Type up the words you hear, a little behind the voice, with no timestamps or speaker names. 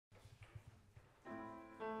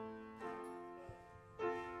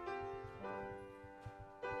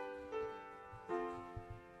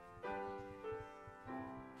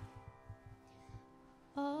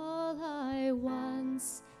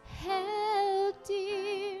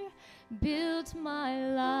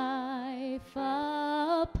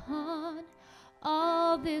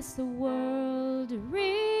this world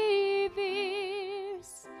reveres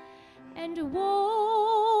and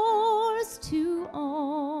wars to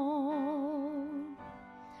own.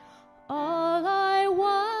 All I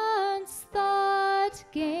once thought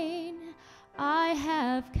gain, I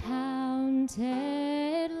have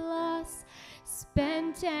counted loss,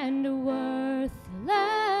 spent and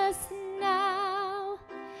worthless now,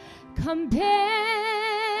 compared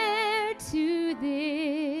to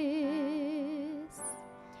this,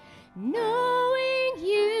 knowing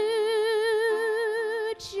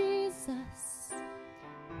you, Jesus,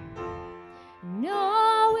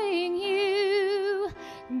 knowing you,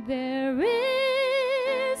 there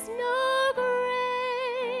is no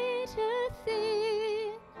greater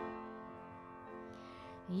thing.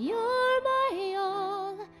 You're my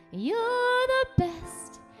all, you're the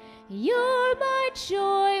best, you're my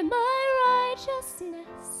joy, my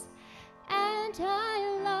righteousness, and I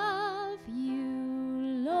love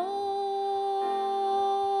you, Lord.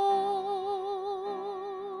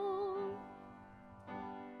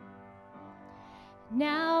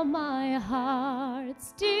 Now my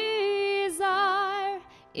heart's desire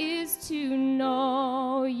is to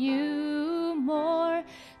know you more,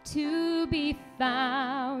 to be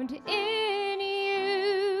found in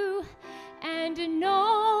you and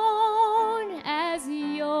known as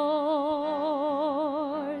yours,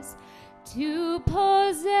 to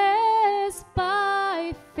possess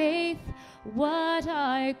by faith what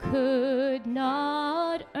I could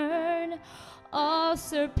not earn, all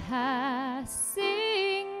surpassing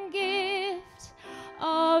gift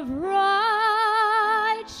of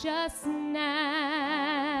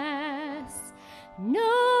righteousness,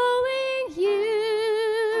 knowing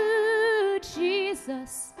you,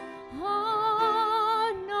 Jesus,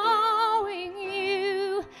 oh, knowing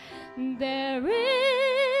you, there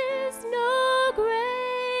is no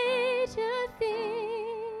greater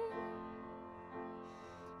thing.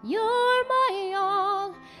 You're my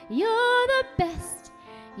all, you're the best,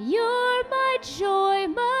 you're my joy,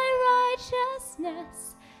 my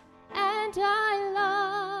righteousness, and I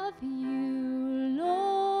love you,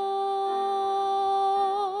 Lord.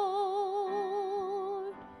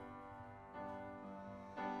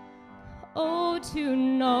 Oh, to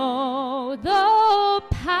know the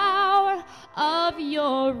power of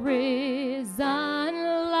your risen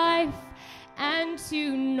life, and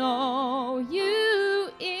to know you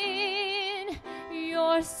in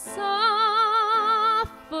your suffering,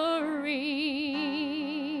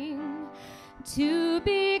 to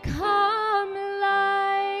become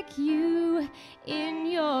like you in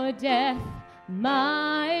your death,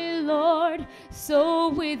 my Lord, so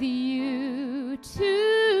with you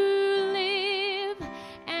to live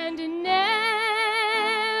and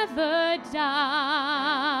never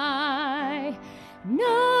die,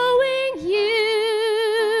 knowing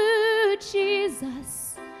you,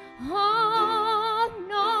 Jesus, oh,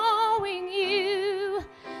 knowing you,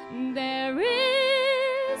 there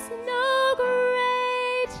is no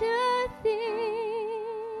greater thing.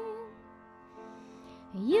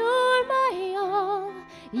 You're my all,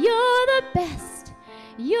 you're the best,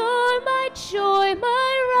 you're my joy,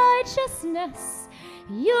 my righteousness,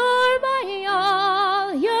 you're my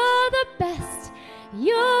all, you're the best,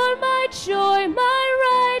 you're my joy,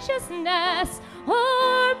 my righteousness,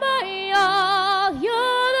 oh, my all,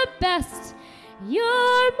 you're the best,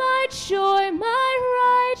 you're my joy, my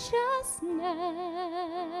righteousness,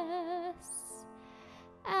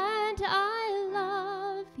 and I